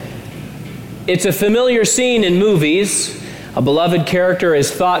It's a familiar scene in movies. A beloved character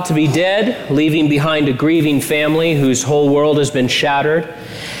is thought to be dead, leaving behind a grieving family whose whole world has been shattered.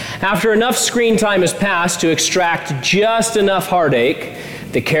 After enough screen time has passed to extract just enough heartache,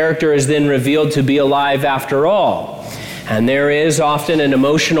 the character is then revealed to be alive after all. And there is often an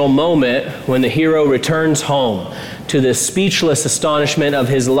emotional moment when the hero returns home to the speechless astonishment of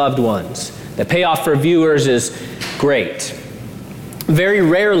his loved ones. The payoff for viewers is great. Very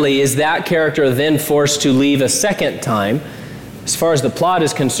rarely is that character then forced to leave a second time. As far as the plot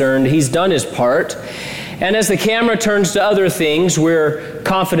is concerned, he's done his part. And as the camera turns to other things, we're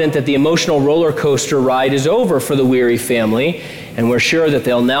confident that the emotional roller coaster ride is over for the weary family, and we're sure that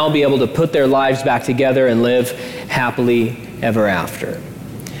they'll now be able to put their lives back together and live happily ever after.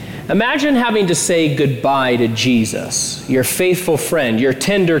 Imagine having to say goodbye to Jesus, your faithful friend, your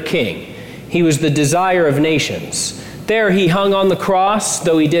tender king. He was the desire of nations. There he hung on the cross,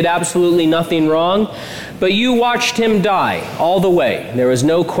 though he did absolutely nothing wrong, but you watched him die all the way. There was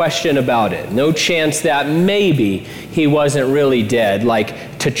no question about it. No chance that maybe he wasn't really dead,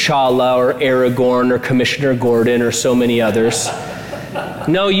 like T'Challa or Aragorn or Commissioner Gordon or so many others.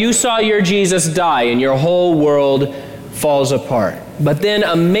 No, you saw your Jesus die and your whole world falls apart. But then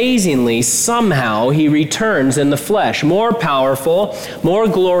amazingly, somehow he returns in the flesh, more powerful, more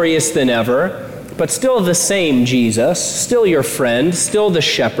glorious than ever, but still the same Jesus, still your friend, still the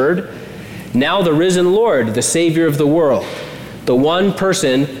shepherd, now the risen Lord, the Savior of the world, the one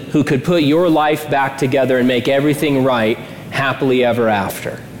person who could put your life back together and make everything right happily ever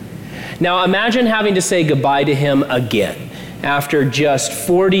after. Now imagine having to say goodbye to him again after just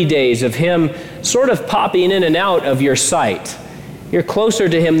 40 days of him sort of popping in and out of your sight. You're closer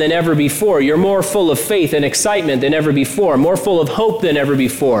to him than ever before. You're more full of faith and excitement than ever before, more full of hope than ever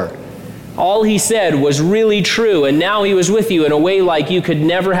before. All he said was really true, and now he was with you in a way like you could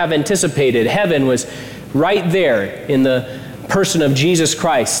never have anticipated. Heaven was right there in the person of Jesus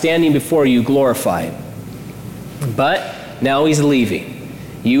Christ, standing before you glorified. But now he's leaving.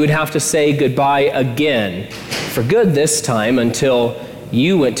 You would have to say goodbye again, for good this time, until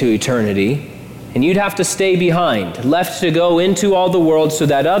you went to eternity, and you'd have to stay behind, left to go into all the world so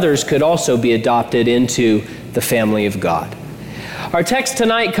that others could also be adopted into the family of God. Our text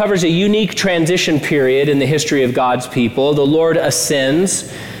tonight covers a unique transition period in the history of God's people. The Lord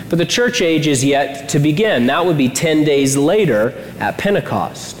ascends, but the church age is yet to begin. That would be 10 days later at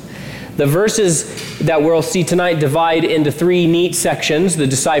Pentecost. The verses that we'll see tonight divide into three neat sections. The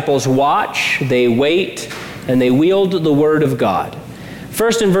disciples watch, they wait, and they wield the word of God.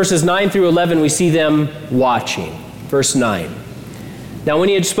 First, in verses 9 through 11, we see them watching. Verse 9. Now when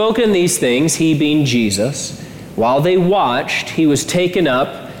he had spoken these things, he being Jesus, while they watched, he was taken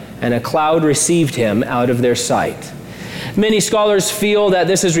up, and a cloud received him out of their sight. Many scholars feel that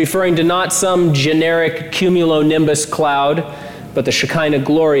this is referring to not some generic cumulonimbus cloud, but the Shekinah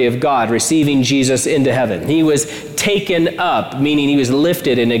glory of God receiving Jesus into heaven. He was taken up, meaning he was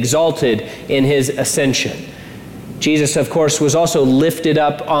lifted and exalted in his ascension. Jesus, of course, was also lifted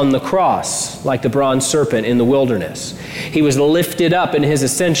up on the cross, like the bronze serpent in the wilderness. He was lifted up in his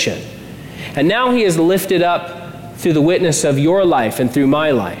ascension. And now he is lifted up through the witness of your life and through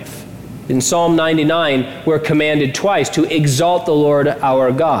my life. In Psalm 99, we're commanded twice to exalt the Lord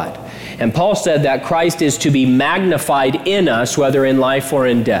our God. And Paul said that Christ is to be magnified in us, whether in life or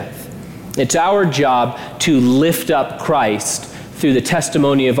in death. It's our job to lift up Christ through the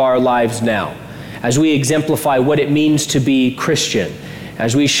testimony of our lives now, as we exemplify what it means to be Christian,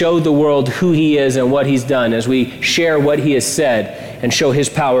 as we show the world who he is and what he's done, as we share what he has said and show his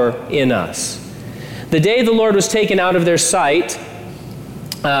power in us. The day the Lord was taken out of their sight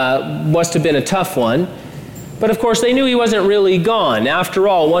was to have been a tough one. But of course, they knew he wasn't really gone. After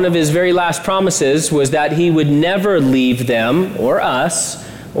all, one of his very last promises was that he would never leave them or us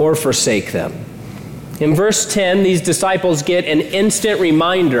or forsake them. In verse 10, these disciples get an instant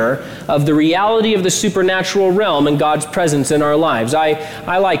reminder of the reality of the supernatural realm and God's presence in our lives.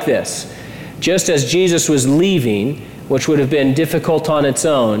 I like this. Just as Jesus was leaving, which would have been difficult on its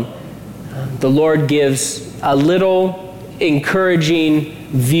own, the Lord gives a little encouraging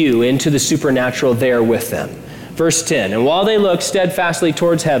view into the supernatural there with them. Verse 10, and while they looked steadfastly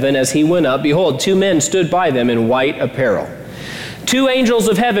towards heaven as he went up, behold, two men stood by them in white apparel. Two angels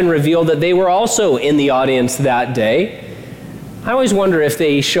of heaven revealed that they were also in the audience that day. I always wonder if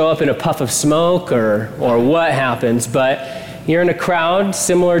they show up in a puff of smoke or what happens, but you're in a crowd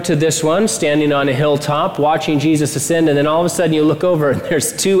similar to this one, standing on a hilltop, watching Jesus ascend, and then all of a sudden you look over and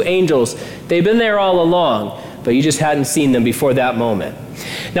there's two angels. They've been there all along, but you just hadn't seen them before that moment.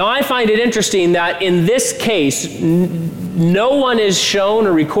 Now, I find it interesting that in this case, no one is shown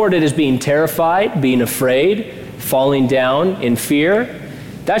or recorded as being terrified, being afraid, falling down in fear.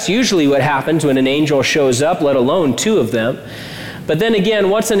 That's usually what happens when an angel shows up, let alone two of them. But then again,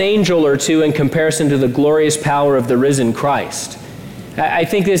 what's an angel or two in comparison to the glorious power of the risen Christ? I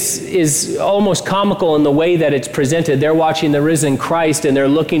think this is almost comical in the way that it's presented. They're watching the risen Christ and they're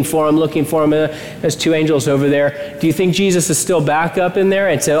looking for him. There's two angels over there. Do you think Jesus is still back up in there?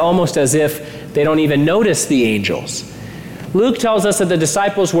 It's almost as if they don't even notice the angels. Luke tells us that the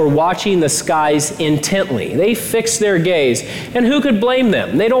disciples were watching the skies intently. They fixed their gaze. And who could blame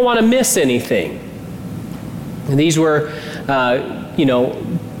them? They don't want to miss anything. And these were,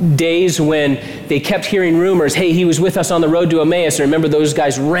 days when they kept hearing rumors, hey, he was with us on the road to Emmaus. And remember, those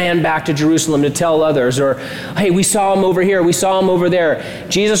guys ran back to Jerusalem to tell others. Or, hey, we saw him over here, we saw him over there.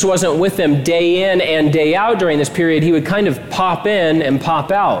 Jesus wasn't with them day in and day out during this period. He would kind of pop in and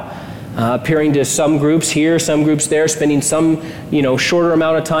pop out, appearing to some groups here, some groups there, spending some, shorter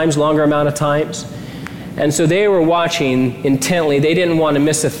amount of times, longer amount of times. And so they were watching intently. They didn't want to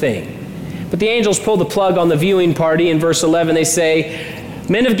miss a thing. But the angels pull the plug on the viewing party. In verse 11, they say,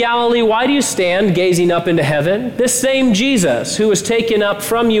 "Men of Galilee, why do you stand gazing up into heaven? This same Jesus who was taken up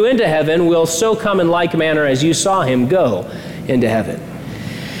from you into heaven will so come in like manner as you saw him go into heaven."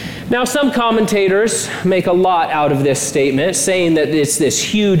 Now, some commentators make a lot out of this statement, saying that it's this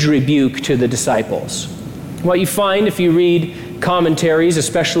huge rebuke to the disciples. What you find if you read commentaries,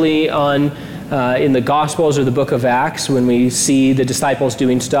 especially on in the Gospels or the book of Acts, when we see the disciples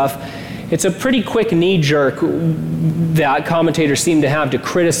doing stuff, it's a pretty quick knee-jerk that commentators seem to have to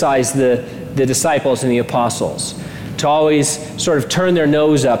criticize the disciples and the apostles, to always sort of turn their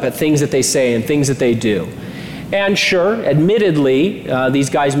nose up at things that they say and things that they do. And sure, admittedly, these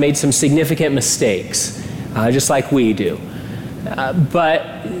guys made some significant mistakes, just like we do. But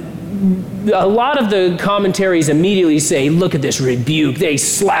a lot of the commentaries immediately say, look at this rebuke. They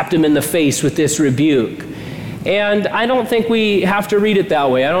slapped him in the face with this rebuke. And I don't think we have to read it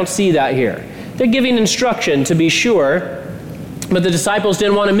that way. I don't see that here. They're giving instruction, to be sure, but the disciples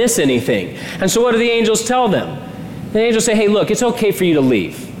didn't want to miss anything. And so what do the angels tell them? The angels say, hey, look, it's okay for you to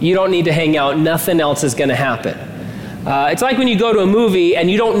leave. You don't need to hang out. Nothing else is going to happen. It's like when you go to a movie and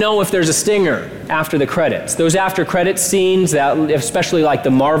you don't know if there's a stinger after the credits. Those after credits scenes that especially like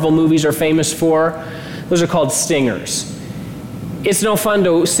the Marvel movies are famous for, those are called stingers. It's no fun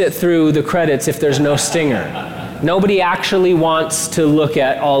to sit through the credits if there's no stinger. Nobody actually wants to look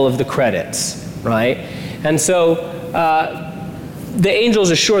at all of the credits, right? And so the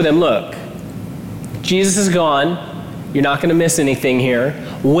angels assure them, look, Jesus is gone. You're not going to miss anything here.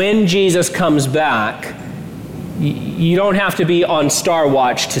 When Jesus comes back, you don't have to be on Star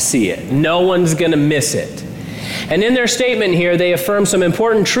Watch to see it. No one's going to miss it. And in their statement here, they affirm some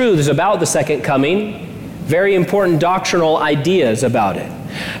important truths about the second coming, very important doctrinal ideas about it.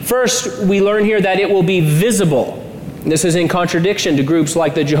 First, we learn here that it will be visible. This is in contradiction to groups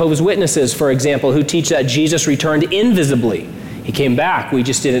like the Jehovah's Witnesses, for example, who teach that Jesus returned invisibly. He came back, we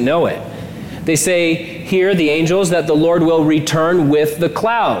just didn't know it. They say here, the angels, that the Lord will return with the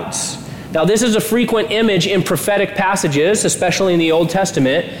clouds. Now, this is a frequent image in prophetic passages, especially in the Old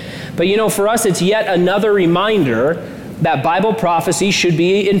Testament. But for us, it's yet another reminder that Bible prophecy should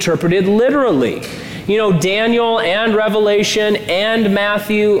be interpreted literally. Daniel and Revelation and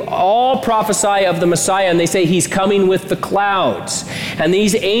Matthew all prophesy of the Messiah, and they say he's coming with the clouds. And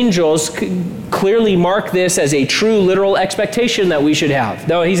these angels clearly mark this as a true literal expectation that we should have.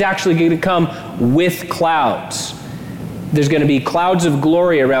 Though he's actually going to come with clouds. There's going to be clouds of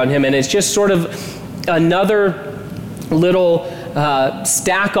glory around him, and it's just sort of another little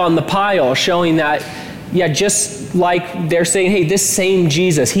stack on the pile showing that, just like they're saying, hey, this same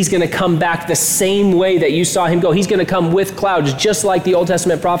Jesus, he's going to come back the same way that you saw him go. He's going to come with clouds, just like the Old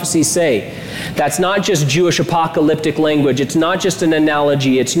Testament prophecies say. That's not just Jewish apocalyptic language. It's not just an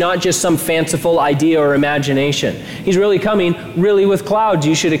analogy. It's not just some fanciful idea or imagination. He's really coming really with clouds.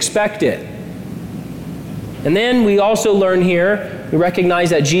 You should expect it. And then we also learn here, we recognize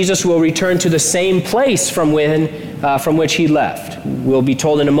that Jesus will return to the same place from which he left. We'll be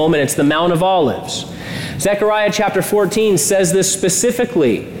told in a moment it's the Mount of Olives. Zechariah chapter 14 says this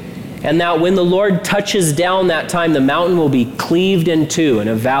specifically, and that when the Lord touches down that time, the mountain will be cleaved in two and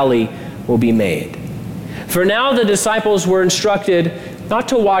a valley will be made. For now, the disciples were instructed not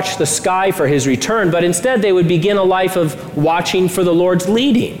to watch the sky for his return, but instead they would begin a life of watching for the Lord's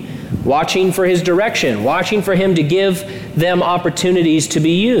leading, watching for his direction, watching for him to give them opportunities to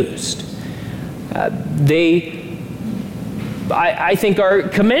be used. I think are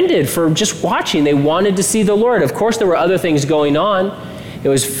commended for just watching. They wanted to see the Lord. Of course, there were other things going on. It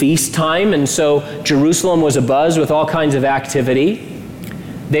was feast time, and so Jerusalem was abuzz with all kinds of activity.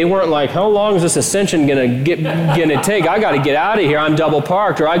 They weren't like, how long is this ascension gonna take? I got to get out of here. I'm double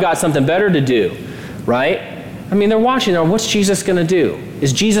parked, or I got something better to do, right? I mean, they're watching. What's Jesus going to do?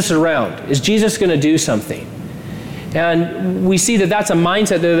 Is Jesus around? Is Jesus going to do something? And we see that that's a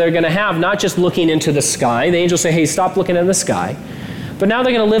mindset that they're going to have, not just looking into the sky. The angels say, hey, stop looking in the sky. But now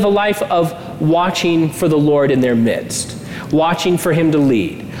they're going to live a life of watching for the Lord in their midst, watching for him to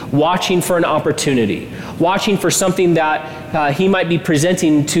lead, watching for an opportunity, watching for something that he might be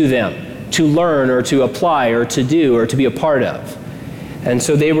presenting to them to learn or to apply or to do or to be a part of. And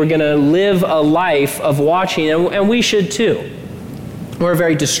so they were going to live a life of watching, and we should too. We're a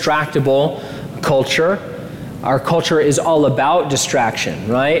very distractible culture. Our culture is all about distraction,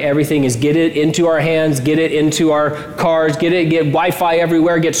 right? Everything is get it into our hands, get it into our cars, get Wi-Fi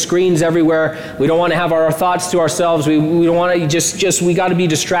everywhere, get screens everywhere. We don't want to have our thoughts to ourselves. We don't want to we got to be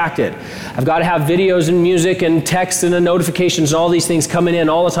distracted. I've got to have videos and music and text and notifications and all these things coming in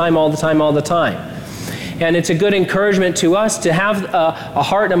all the time. And it's a good encouragement to us to have a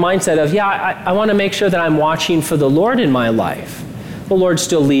heart and a mindset of, I want to make sure that I'm watching for the Lord in my life. The Lord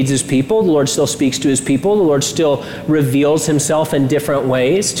still leads his people. The Lord still speaks to his people. The Lord still reveals himself in different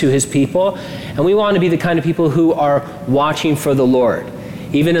ways to his people. And we want to be the kind of people who are watching for the Lord.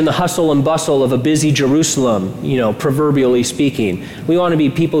 Even in the hustle and bustle of a busy Jerusalem, proverbially speaking, we want to be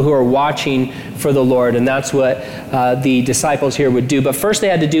people who are watching for the Lord, and that's what the disciples here would do. But first they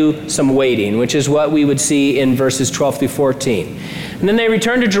had to do some waiting, which is what we would see in verses 12 through 14. And then they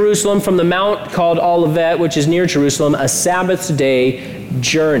returned to Jerusalem from the mount called Olivet, which is near Jerusalem, a Sabbath day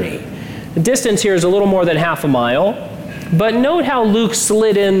journey. The distance here is a little more than half a mile, but note how Luke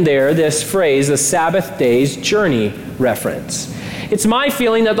slid in there this phrase, the Sabbath day's journey reference. It's my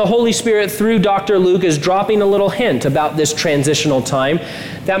feeling that the Holy Spirit, through Dr. Luke, is dropping a little hint about this transitional time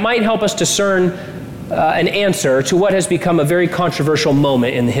that might help us discern an answer to what has become a very controversial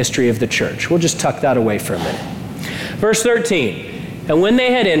moment in the history of the church. We'll just tuck that away for a minute. Verse 13, and when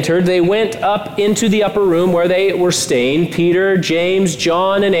they had entered, they went up into the upper room where they were staying, Peter, James,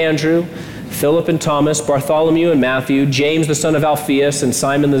 John, and Andrew, Philip and Thomas, Bartholomew and Matthew, James the son of Alphaeus, and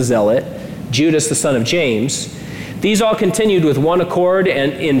Simon the Zealot, Judas the son of James. These all continued with one accord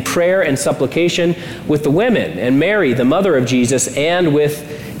and in prayer and supplication with the women and Mary, the mother of Jesus, and with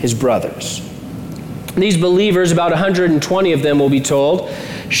his brothers. These believers, about 120 of them will be told,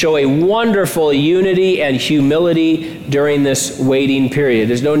 show a wonderful unity and humility during this waiting period.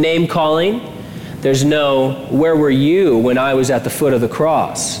 There's no name calling. There's no, where were you when I was at the foot of the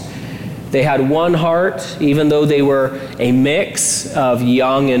cross? They had one heart, even though they were a mix of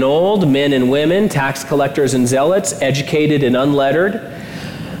young and old, men and women, tax collectors and zealots, educated and unlettered.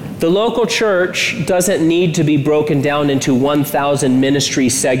 The local church doesn't need to be broken down into 1,000 ministry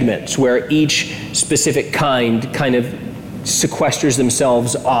segments where each specific kind of sequesters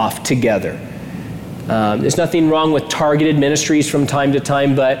themselves off together. There's nothing wrong with targeted ministries from time to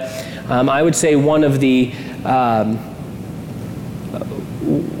time, but I would say one of the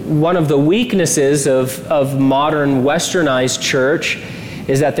weaknesses of modern westernized church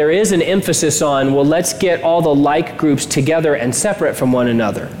is that there is an emphasis on, let's get all the like groups together and separate from one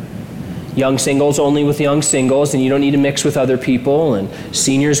another. Young singles only with young singles, and you don't need to mix with other people, and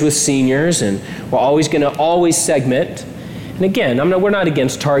seniors with seniors, and we're always going to segment. And again, we're not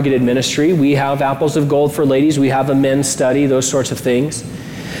against targeted ministry. We have apples of gold for ladies. We have a men's study, those sorts of things.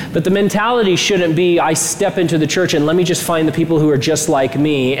 But the mentality shouldn't be, I step into the church and let me just find the people who are just like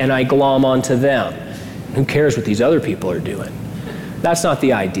me and I glom onto them. Who cares what these other people are doing? That's not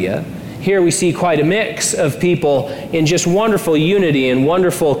the idea. Here we see quite a mix of people in just wonderful unity and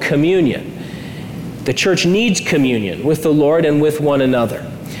wonderful communion. The church needs communion with the Lord and with one another.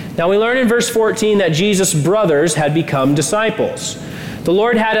 Now we learn in verse 14 that Jesus' brothers had become disciples. The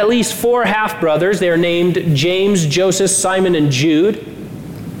Lord had at least 4 half-brothers. They are named James, Joseph, Simon, and Jude.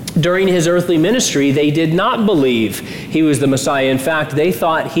 During his earthly ministry, they did not believe he was the Messiah. In fact, they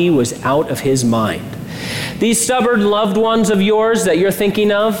thought he was out of his mind. These stubborn loved ones of yours that you're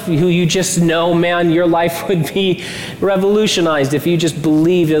thinking of, who you just know, man, your life would be revolutionized if you just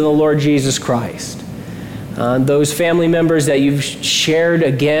believed in the Lord Jesus Christ. Those family members that you've shared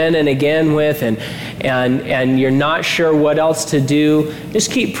again and again with and you're not sure what else to do,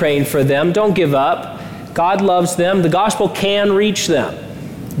 just keep praying for them. Don't give up. God loves them. The gospel can reach them.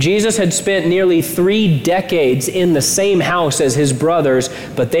 Jesus had spent nearly 3 decades in the same house as his brothers,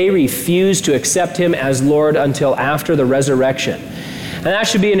 but they refused to accept him as Lord until after the resurrection. And that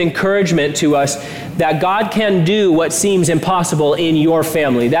should be an encouragement to us that God can do what seems impossible in your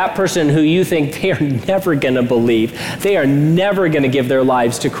family. That person who you think they are never going to believe, they are never going to give their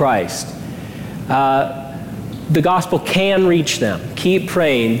lives to Christ. The gospel can reach them. Keep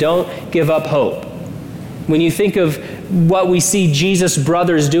praying. Don't give up hope. When you think of what we see Jesus'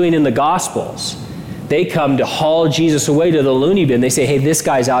 brothers doing in the Gospels, they come to haul Jesus away to the loony bin. They say, hey, this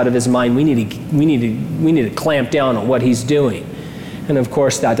guy's out of his mind. We need to clamp down on what he's doing. And of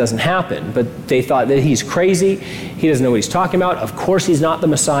course, that doesn't happen. But they thought that he's crazy. He doesn't know what he's talking about. Of course, he's not the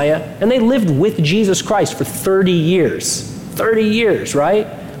Messiah. And they lived with Jesus Christ for 30 years. 30 years, right?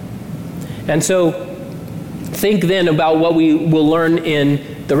 And so think then about what we will learn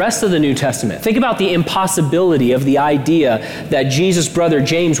in the rest of the New Testament. Think about the impossibility of the idea that Jesus' brother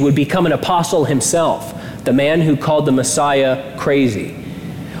James would become an apostle himself, the man who called the Messiah crazy.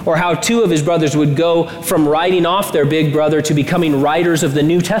 Or how two of his brothers would go from writing off their big brother to becoming writers of the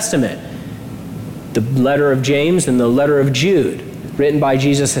New Testament. The letter of James and the letter of Jude, written by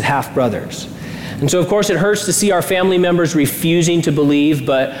Jesus' half-brothers. And so, of course, it hurts to see our family members refusing to believe,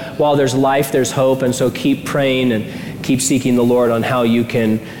 but while there's life, there's hope, and so keep praying and keep seeking the Lord on how you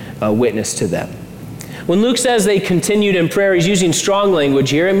can witness to them. When Luke says they continued in prayer, he's using strong language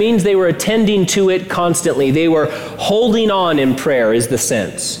here. It means they were attending to it constantly. They were holding on in prayer is the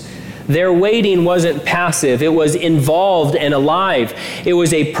sense. Their waiting wasn't passive. It was involved and alive. It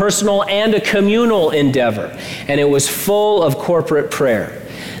was a personal and a communal endeavor, and it was full of corporate prayer.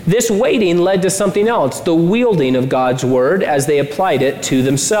 This waiting led to something else, the wielding of God's word as they applied it to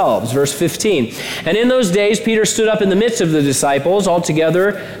themselves. Verse 15, and in those days Peter stood up in the midst of the disciples.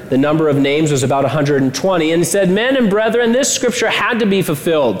 Altogether, the number of names was about 120, and said, men and brethren, this scripture had to be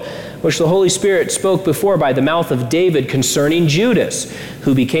fulfilled, which the Holy Spirit spoke before by the mouth of David concerning Judas,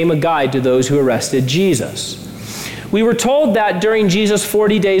 who became a guide to those who arrested Jesus. We were told that during Jesus'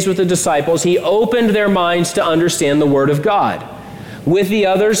 40 days with the disciples, he opened their minds to understand the word of God. With the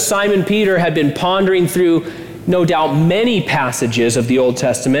others, Simon Peter had been pondering through, no doubt, many passages of the Old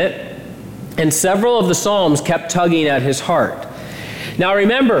Testament, and several of the Psalms kept tugging at his heart. Now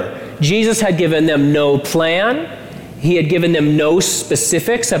remember, Jesus had given them no plan. He had given them no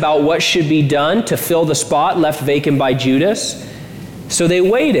specifics about what should be done to fill the spot left vacant by Judas. So they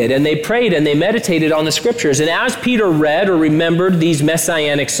waited and they prayed and they meditated on the scriptures. And as Peter read or remembered these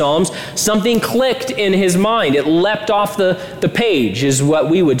messianic psalms, something clicked in his mind. It leapt off the page, is what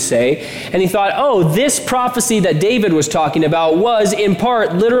we would say. And he thought, oh, this prophecy that David was talking about was in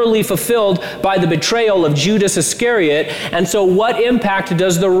part literally fulfilled by the betrayal of Judas Iscariot. And so what impact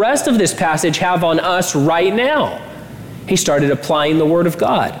does the rest of this passage have on us right now? He started applying the word of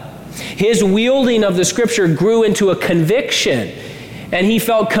God. His wielding of the scripture grew into a conviction. And he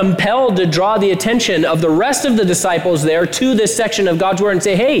felt compelled to draw the attention of the rest of the disciples there to this section of God's word and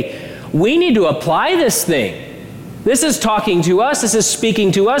say, hey, we need to apply this thing. This is talking to us. This is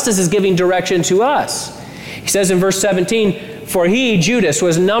speaking to us. This is giving direction to us. He says in verse 17, for he, Judas,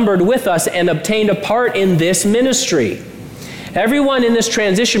 was numbered with us and obtained a part in this ministry. Everyone in this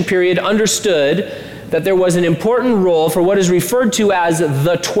transition period understood that there was an important role for what is referred to as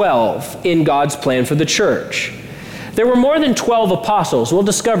the 12 in God's plan for the church. There were more than 12 apostles. We'll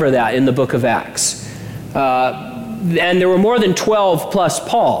discover that in the book of Acts. And there were more than 12 plus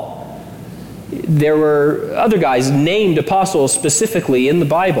Paul. There were other guys named apostles specifically in the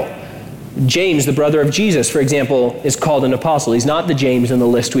Bible. James, the brother of Jesus, for example, is called an apostle. He's not the James in the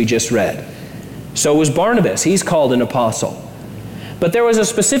list we just read. So was Barnabas. He's called an apostle. But there was a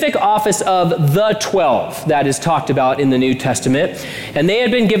specific office of the 12 that is talked about in the New Testament, and they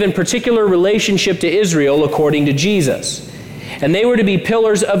had been given particular relationship to Israel according to Jesus. And they were to be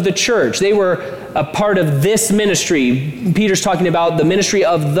pillars of the church. They were a part of this ministry. Peter's talking about the ministry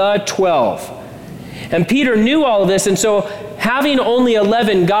of the 12. And Peter knew all of this, and so having only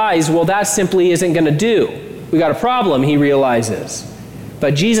 11 guys, well, that simply isn't going to do. We got a problem, he realizes.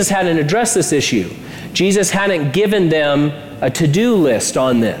 But Jesus hadn't addressed this issue. Jesus hadn't given them a to-do list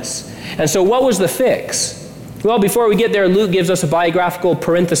on this. And so what was the fix? Well, before we get there, Luke gives us a biographical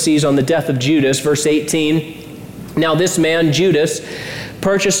parenthesis on the death of Judas, verse 18. Now this man, Judas,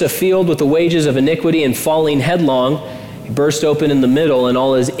 purchased a field with the wages of iniquity, and falling headlong, he burst open in the middle, and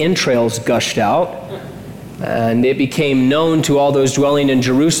all his entrails gushed out. And it became known to all those dwelling in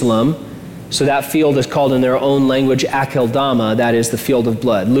Jerusalem. So that field is called in their own language Akeldama, that is the field of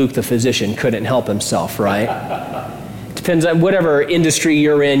blood. Luke, the physician, couldn't help himself, right? Depends on whatever industry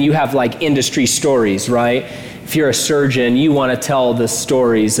you're in, you have like industry stories, right? If you're a surgeon, you want to tell the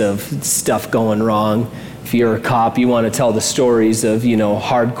stories of stuff going wrong. If you're a cop, you want to tell the stories of,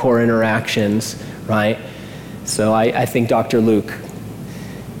 hardcore interactions, right? So I think Dr. Luke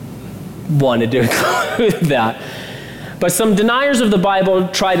wanted to include that. But some deniers of the Bible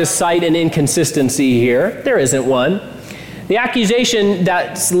try to cite an inconsistency here. There isn't one. The accusation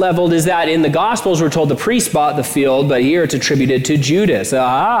that's leveled is that in the Gospels we're told the priest bought the field, but here it's attributed to Judas.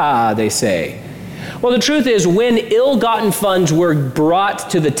 They say. Well, the truth is, when ill-gotten funds were brought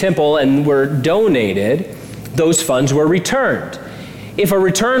to the temple and were donated, those funds were returned. If a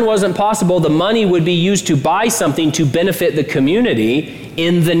return wasn't possible, the money would be used to buy something to benefit the community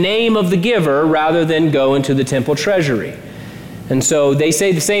in the name of the giver rather than go into the temple treasury. And so they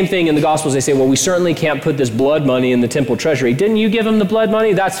say the same thing in the Gospels. They say, well, we certainly can't put this blood money in the temple treasury. Didn't you give him the blood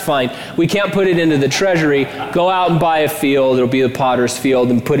money? That's fine. We can't put it into the treasury. Go out and buy a field. It'll be the potter's field,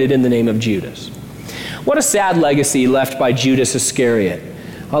 and put it in the name of Judas. What a sad legacy left by Judas Iscariot.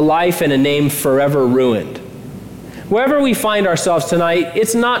 A life and a name forever ruined. Wherever we find ourselves tonight,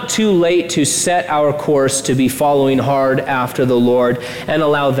 it's not too late to set our course to be following hard after the Lord and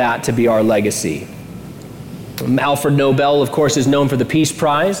allow that to be our legacy. Alfred Nobel, of course, is known for the Peace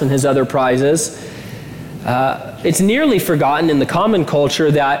Prize and his other prizes. It's nearly forgotten in the common culture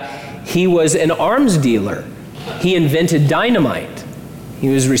that he was an arms dealer. He invented dynamite. He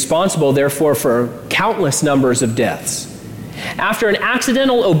was responsible, therefore, for countless numbers of deaths. After an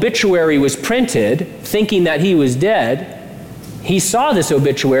accidental obituary was printed, thinking that he was dead, he saw this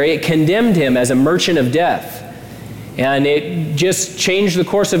obituary. It condemned him as a merchant of death. And it just changed the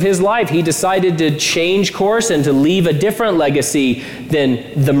course of his life. He decided to change course and to leave a different legacy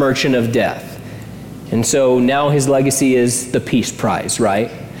than the merchant of death. And so now his legacy is the Peace Prize,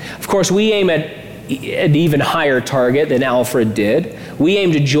 right? Of course, we aim at an even higher target than Alfred did. We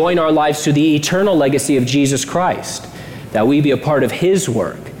aim to join our lives to the eternal legacy of Jesus Christ, that we be a part of his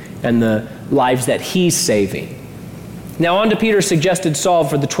work and the lives that he's saving. Now on to Peter's suggested solve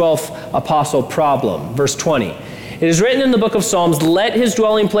for the 12th apostle problem. Verse 20. It is written in the book of Psalms, let his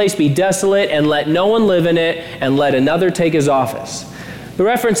dwelling place be desolate, and let no one live in it, and let another take his office. The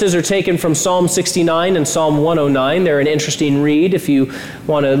references are taken from Psalm 69 and Psalm 109. They're an interesting read if you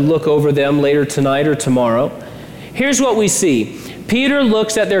want to look over them later tonight or tomorrow. Here's what we see. Peter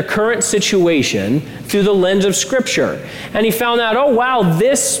looks at their current situation through the lens of Scripture. And he found out, oh wow,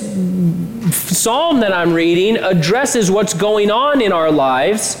 this psalm that I'm reading addresses what's going on in our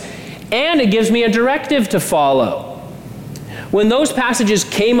lives, and it gives me a directive to follow. When those passages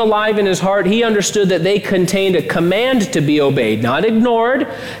came alive in his heart, he understood that they contained a command to be obeyed, not ignored,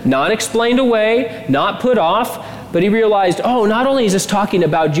 not explained away, not put off, but he realized, oh, not only is this talking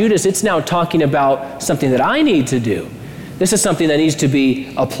about Judas, it's now talking about something that I need to do. This is something that needs to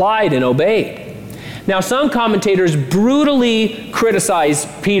be applied and obeyed. Now, some commentators brutally criticize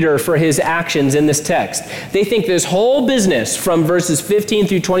Peter for his actions in this text. They think this whole business from verses 15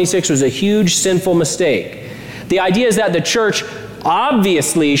 through 26 was a huge sinful mistake. The idea is that the church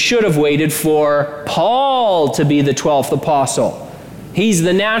obviously should have waited for Paul to be the 12th apostle. He's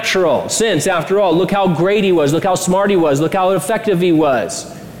the natural, since, after all, look how great he was, look how smart he was, look how effective he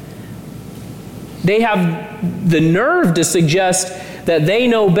was. They have the nerve to suggest that they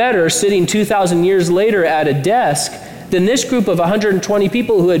know better sitting 2,000 years later at a desk than this group of 120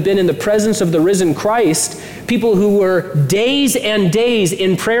 people who had been in the presence of the risen Christ, people who were days and days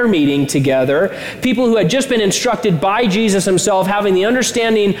in prayer meeting together, people who had just been instructed by Jesus himself, having the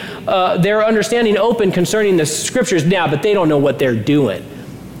understanding, their understanding open concerning the Scriptures now, but they don't know what they're doing.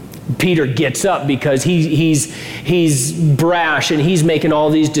 Peter gets up because he's brash and he's making all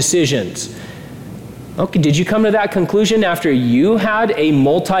these decisions. Okay, did you come to that conclusion after you had a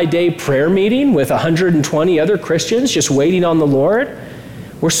multi-day prayer meeting with 120 other Christians just waiting on the Lord?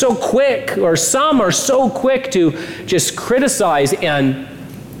 We're so quick, or some are so quick to just criticize and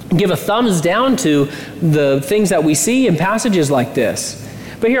give a thumbs down to the things that we see in passages like this.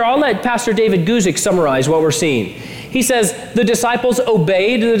 But here, I'll let Pastor David Guzik summarize what we're seeing. He says, the disciples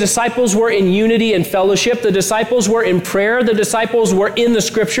obeyed, the disciples were in unity and fellowship, the disciples were in prayer, the disciples were in the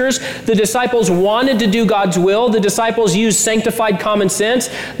Scriptures, the disciples wanted to do God's will, the disciples used sanctified common sense,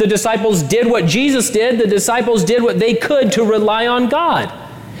 the disciples did what Jesus did, the disciples did what they could to rely on God.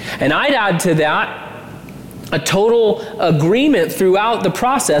 And I'd add to that a total agreement throughout the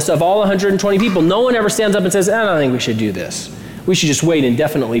process of all 120 people. No one ever stands up and says, I don't think we should do this. We should just wait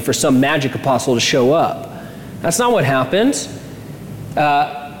indefinitely for some magic apostle to show up. That's not what happens.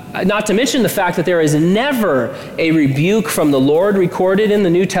 Not to mention the fact that there is never a rebuke from the Lord recorded in the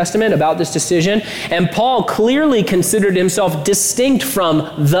New Testament about this decision. And Paul clearly considered himself distinct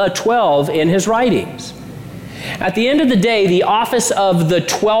from the 12 in his writings. At the end of the day, the office of the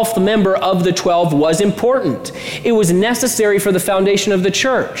 12th member of the 12 was important. It was necessary for the foundation of the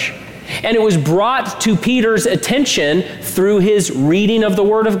church. And it was brought to Peter's attention through his reading of the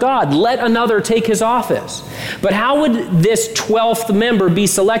Word of God. Let another take his office. But how would this 12th member be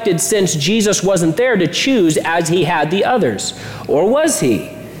selected since Jesus wasn't there to choose as he had the others? Or was he?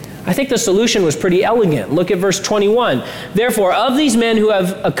 I think the solution was pretty elegant. Look at verse 21. Therefore, of these men who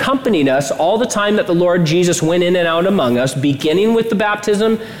have accompanied us all the time that the Lord Jesus went in and out among us, beginning with the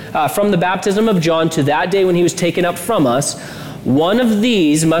baptism, from the baptism of John to that day when he was taken up from us, one of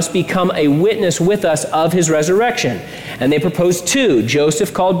these must become a witness with us of his resurrection. And they proposed two,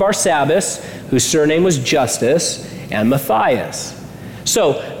 Joseph called Barsabbas, whose surname was Justus, and Matthias.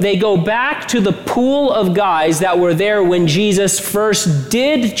 So they go back to the pool of guys that were there when Jesus first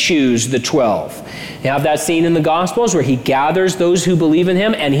did choose the 12. You have that scene in the Gospels where he gathers those who believe in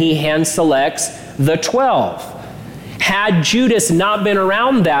him and he hand selects the 12. Had Judas not been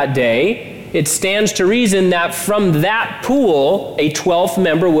around that day, it stands to reason that from that pool, a 12th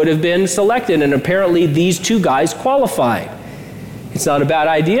member would have been selected, and apparently these two guys qualified. It's not a bad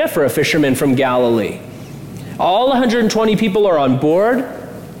idea for a fisherman from Galilee. All 120 people are on board.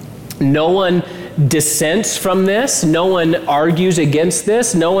 No one dissents from this. No one argues against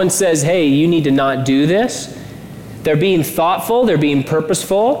this. No one says, hey, you need to not do this. They're being thoughtful. They're being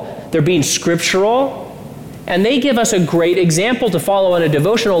purposeful. They're being scriptural. And they give us a great example to follow on a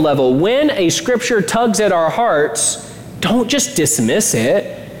devotional level. When a scripture tugs at our hearts, don't just dismiss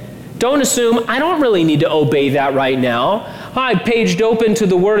it. Don't assume, I don't really need to obey that right now. I paged open to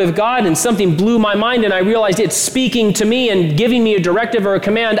the Word of God and something blew my mind and I realized it's speaking to me and giving me a directive or a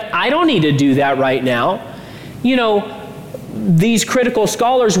command. I don't need to do that right now. You know, these critical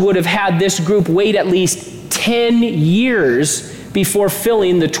scholars would have had this group wait at least 10 years before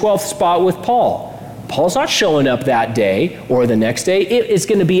filling the 12th spot with Paul. Paul's not showing up that day or the next day. It is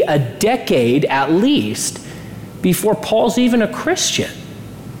going to be a decade at least before Paul's even a Christian.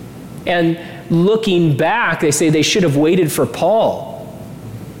 And looking back, they say they should have waited for Paul.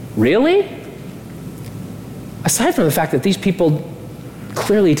 Really? Aside from the fact that these people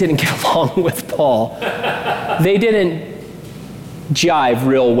clearly didn't get along with Paul, they didn't jive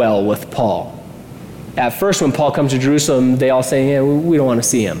real well with Paul. At first, when Paul comes to Jerusalem, they all say, yeah, we don't want to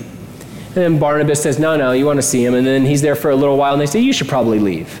see him. And then Barnabas says, no, you want to see him. And then he's there for a little while, and they say, you should probably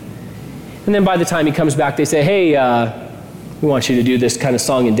leave. And then by the time he comes back, they say, hey, we want you to do this kind of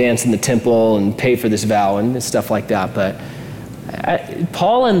song and dance in the temple and pay for this vow and stuff like that. But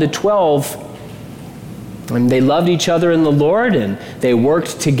Paul and the 12, and they loved each other in the Lord and they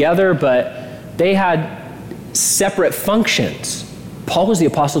worked together, but they had separate functions. Paul was the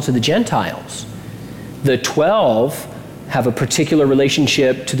apostle to the Gentiles. The 12 have a particular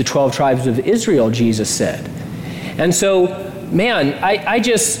relationship to the 12 tribes of Israel, Jesus said. And so, man, I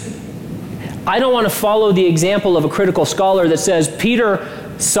don't want to follow the example of a critical scholar that says Peter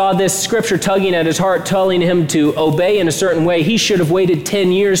saw this scripture tugging at his heart, telling him to obey in a certain way. He should have waited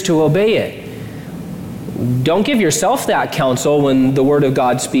 10 years to obey it. Don't give yourself that counsel when the Word of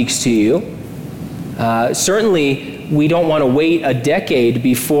God speaks to you. Certainly, we don't want to wait a decade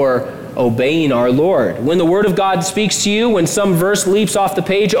before obeying our Lord. When the Word of God speaks to you, when some verse leaps off the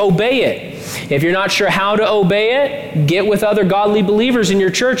page, obey it. If you're not sure how to obey it, get with other godly believers in your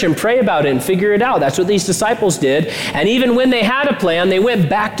church and pray about it and figure it out. That's what these disciples did. And even when they had a plan, they went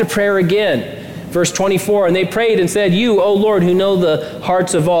back to prayer again. Verse 24, and they prayed and said, you, O Lord, who know the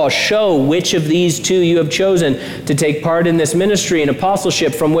hearts of all, show which of these two you have chosen to take part in this ministry and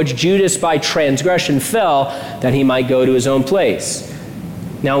apostleship from which Judas by transgression fell, that he might go to his own place.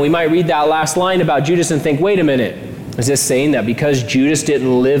 Now, we might read that last line about Judas and think, wait a minute, is this saying that because Judas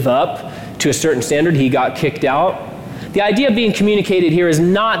didn't live up to a certain standard, he got kicked out? The idea being communicated here is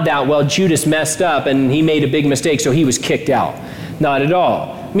not that, well, Judas messed up and he made a big mistake, so he was kicked out. Not at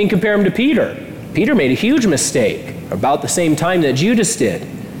all. I mean, compare him to Peter. Peter made a huge mistake about the same time that Judas did.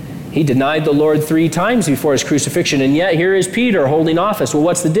 He denied the Lord 3 times before his crucifixion, and yet here is Peter holding office. Well,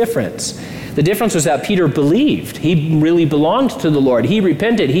 what's the difference? The difference was that Peter believed. He really belonged to the Lord. He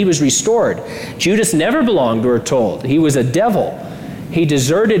repented. He was restored. Judas never belonged, we're told. He was a devil. He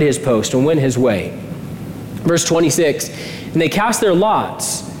deserted his post and went his way. Verse 26, and they cast their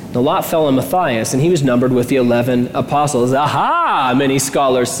lots. The lot fell on Matthias, and he was numbered with the 11 apostles. Aha, many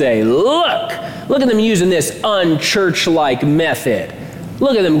scholars say. Look at them using this unchurch-like method.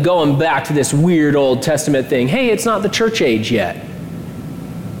 Look at them going back to this weird Old Testament thing. Hey, it's not the church age yet.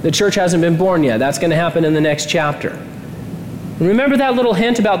 The church hasn't been born yet. That's going to happen in the next chapter. And remember that little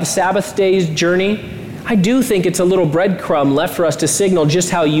hint about the Sabbath day's journey? I do think it's a little breadcrumb left for us to signal just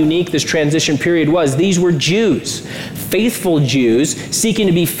how unique this transition period was. These were Jews, faithful Jews, seeking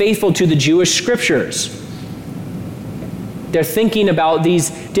to be faithful to the Jewish scriptures. They're thinking about these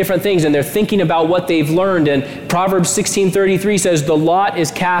different things, and they're thinking about what they've learned. And Proverbs 16:33 says, the lot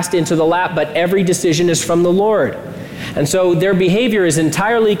is cast into the lap, but every decision is from the Lord. And so their behavior is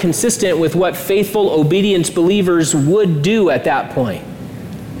entirely consistent with what faithful obedience believers would do at that point.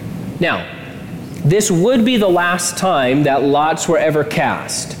 Now, this would be the last time that lots were ever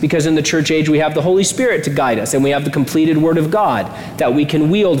cast, because in the church age we have the Holy Spirit to guide us, and we have the completed Word of God that we can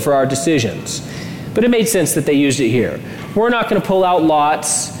wield for our decisions. But it made sense that they used it here. We're not going to pull out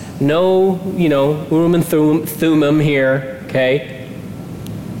lots. No, Urim and Thummim here, okay?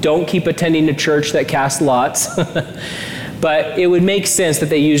 Don't keep attending a church that casts lots. But it would make sense that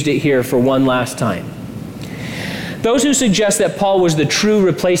they used it here for one last time. Those who suggest that Paul was the true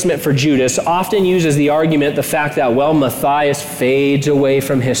replacement for Judas often use as the argument the fact that, well, Matthias fades away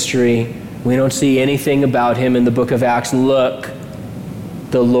from history. We don't see anything about him in the book of Acts. Look,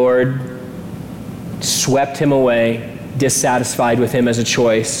 the Lord swept him away, dissatisfied with him as a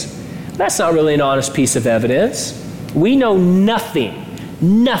choice. That's not really an honest piece of evidence. We know nothing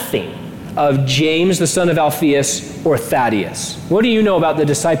of James, the son of Alphaeus, or Thaddeus. What do you know about the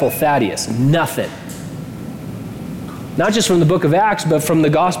disciple Thaddeus? Nothing. Not just from the book of Acts, but from the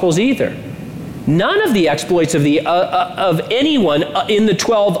Gospels either. None of the exploits of anyone in the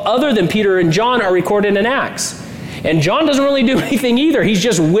 12 other than Peter and John are recorded in Acts. And John doesn't really do anything either. He's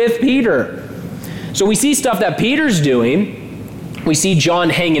just with Peter. So we see stuff that Peter's doing. We see John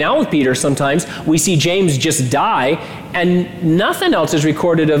hanging out with Peter sometimes. We see James just die. And nothing else is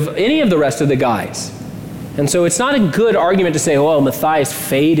recorded of any of the rest of the guys. And so it's not a good argument to say, well, Matthias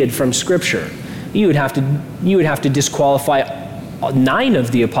faded from Scripture. You would have to disqualify 9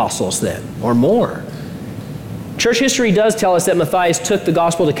 of the apostles then, or more. Church history does tell us that Matthias took the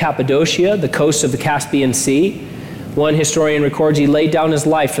gospel to Cappadocia, the coast of the Caspian Sea. One historian records he laid down his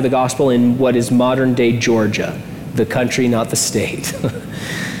life for the gospel in what is modern-day Georgia, the country, not the state.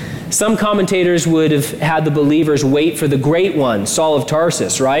 Some commentators would have had the believers wait for the great one, Saul of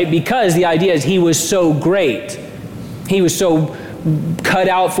Tarsus, right? Because the idea is he was so great. He was so cut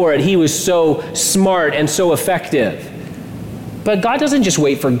out for it. He was so smart and so effective. But God doesn't just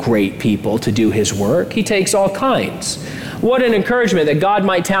wait for great people to do his work. He takes all kinds. What an encouragement that God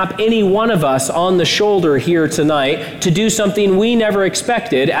might tap any one of us on the shoulder here tonight to do something we never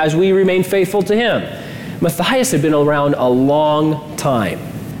expected as we remain faithful to him. Matthias had been around a long time,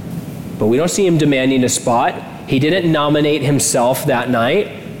 but we don't see him demanding a spot. He didn't nominate himself that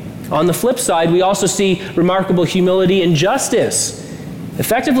night. On the flip side, we also see remarkable humility and justice.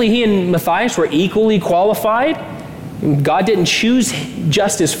 Effectively, he and Matthias were equally qualified. God didn't choose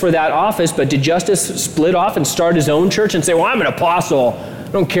Justus for that office, but did Justus split off and start his own church and say, well, I'm an apostle, I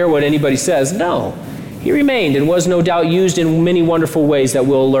don't care what anybody says? No. He remained and was no doubt used in many wonderful ways that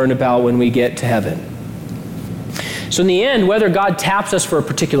we'll learn about when we get to heaven. So in the end, whether God taps us for a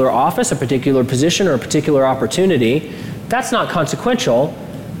particular office, a particular position, or a particular opportunity, that's not consequential.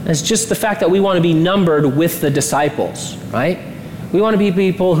 It's just the fact that we want to be numbered with the disciples, right? We want to be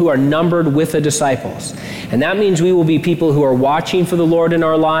people who are numbered with the disciples. And that means we will be people who are watching for the Lord in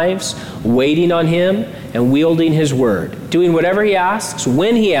our lives, waiting on him, and wielding his word. Doing whatever he asks,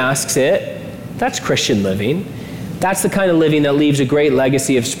 when he asks it. That's Christian living. That's the kind of living that leaves a great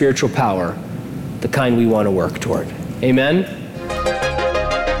legacy of spiritual power, the kind we want to work toward. Amen?